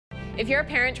If you're a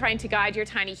parent trying to guide your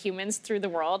tiny humans through the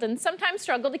world and sometimes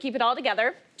struggle to keep it all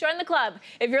together, join the club.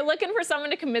 If you're looking for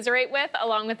someone to commiserate with,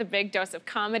 along with a big dose of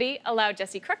comedy, allow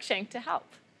Jessi Cruickshank to help.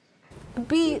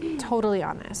 Be totally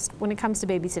honest when it comes to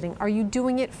babysitting. Are you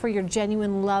doing it for your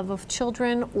genuine love of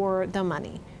children or the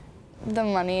money? The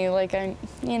money,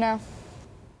 you know.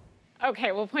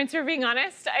 Okay, well, points for being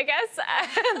honest, I guess.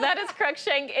 That is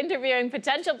Cruickshank interviewing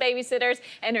potential babysitters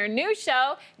in her new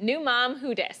show, New Mom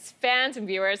Who Dis. Fans and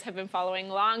viewers have been following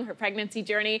along her pregnancy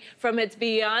journey from its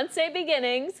Beyonce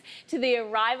beginnings to the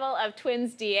arrival of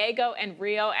twins Diego and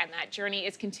Rio, and that journey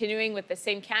is continuing with the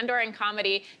same candor and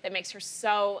comedy that makes her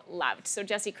so loved. So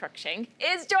Jessi Cruickshank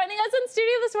is joining us in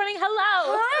studio this morning.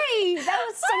 Hello. Hi, that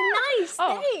was so nice.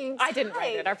 Oh, Thanks. I didn't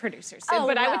write it, our producers did, Oh,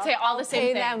 but I well, would say all the same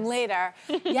pay things. them later.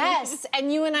 Yes,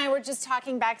 and you and I were just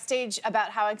talking backstage about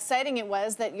how exciting it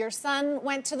was that your son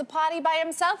went to the potty by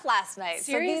himself last night.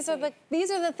 Seriously. So these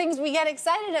are the things we get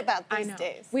excited about these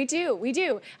days. We do.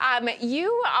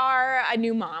 You are a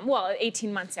new mom, well,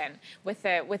 18 months in with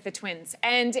the twins,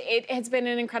 and it has been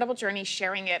an incredible journey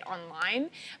sharing it online.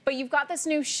 But you've got this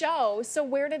new show, so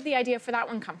where did the idea for that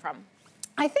one come from?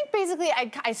 I think basically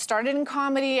I started in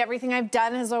comedy. Everything I've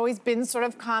done has always been sort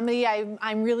of comedy.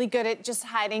 I'm really good at just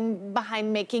hiding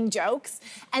behind making jokes.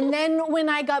 And then when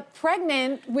I got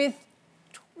pregnant with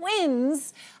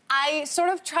twins, I sort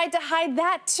of tried to hide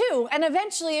that too. And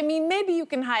eventually, I mean, maybe you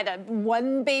can hide a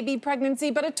one baby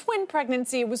pregnancy, but a twin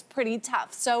pregnancy was pretty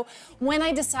tough. So when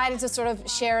I decided to sort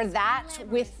of share that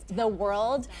with the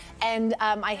world, and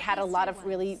I had a lot of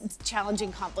really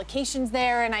challenging complications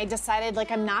there, and I decided,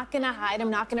 like, I'm not gonna hide,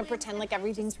 I'm not gonna pretend like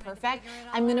everything's perfect.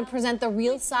 I'm gonna present the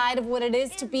real side of what it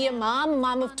is to be a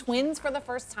mom of twins for the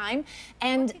first time.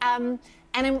 And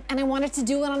I wanted to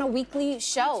do it on a weekly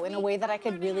show in a way that I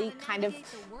could really kind of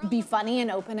be funny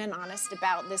and open and honest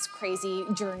about this crazy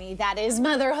journey that is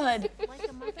motherhood.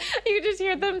 You just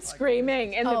hear them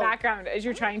screaming in the background as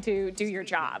you're trying to do your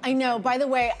job. I know. By the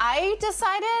way, I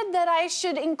decided that I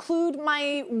should include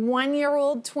my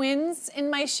one-year-old twins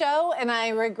in my show, and I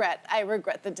regret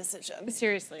the decision.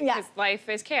 Seriously, Yeah. because life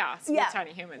is chaos with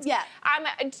tiny humans. Yeah.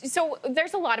 So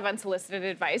there's a lot of unsolicited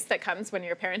advice that comes when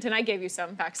you're a parent, and I gave you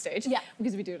some backstage. Yeah.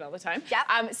 Because we do it all the time.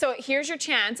 Yeah. So here's your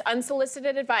chance,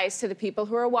 unsolicited advice to the people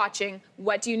who are watching.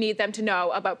 What do you need them to know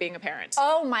about being a parent?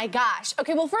 Oh my gosh.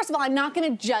 Okay, well, first of all, I'm not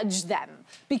gonna judge them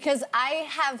because I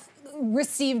have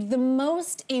received the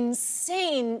most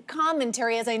insane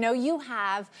commentary, as I know you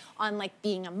have, on like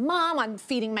being a mom, on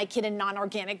feeding my kid a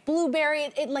non-organic blueberry.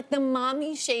 Like the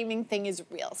mommy shaming thing is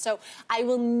real. So I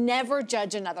will never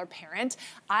judge another parent.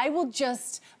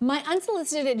 My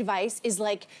unsolicited advice is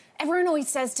like, everyone always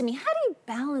says to me, how do you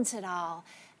balance it all?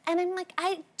 And I'm like,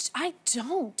 I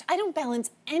don't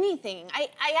balance anything. I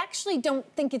actually don't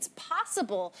think it's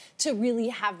possible to really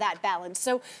have that balance.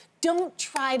 So don't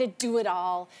try to do it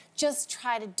all. Just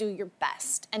try to do your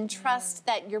best and trust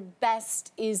that your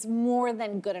best is more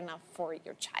than good enough for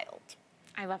your child.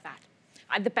 I love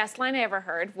that. The best line I ever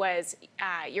heard was,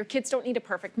 your kids don't need a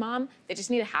perfect mom, they just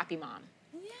need a happy mom.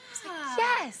 Yeah.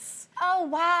 Yes. Oh,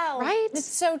 wow. Right? It's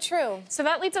so true. So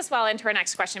that leads us well into our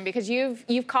next question, because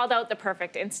you've called out the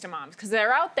perfect Instamoms, because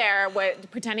they're out there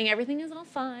pretending everything is all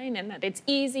fine and that it's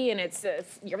easy and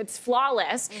it's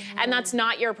flawless, and that's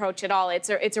not your approach at all. It's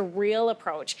a real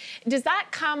approach. Does that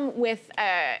come with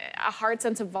a hard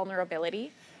sense of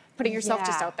vulnerability, putting yourself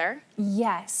just out there?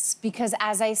 Yes, because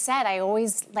as I said, I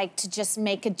always like to just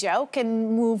make a joke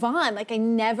and move on. Like I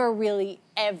never really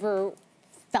ever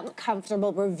felt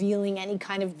comfortable revealing any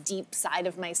kind of deep side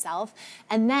of myself.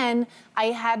 And then I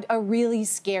had a really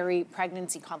scary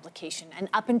pregnancy complication. And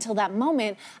up until that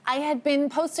moment, I had been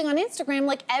posting on Instagram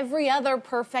like every other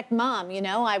perfect mom, you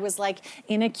know? I was like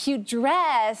in a cute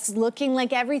dress, looking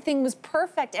like everything was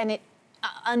perfect, and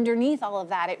underneath all of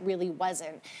that, it really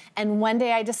wasn't. And one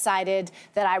day I decided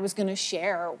that I was gonna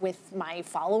share with my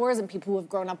followers and people who have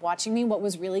grown up watching me what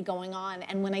was really going on.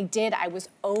 And when I did, I was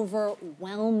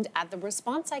overwhelmed at the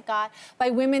response I got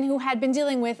by women who had been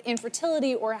dealing with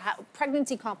infertility or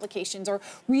pregnancy complications or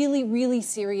really, really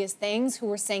serious things, who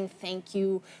were saying thank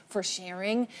you for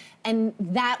sharing. And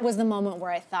that was the moment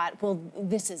where I thought, well,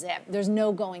 this is it. There's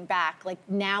no going back. Like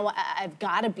now I've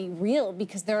gotta be real,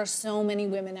 because there are so many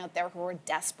women out there who are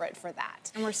desperate for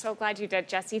that. And we're so glad you did,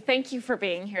 Jessi. Thank you for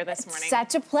being here this morning.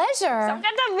 Such a pleasure. So good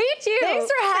to meet you. Thanks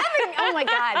for having me. Oh my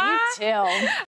God, you too.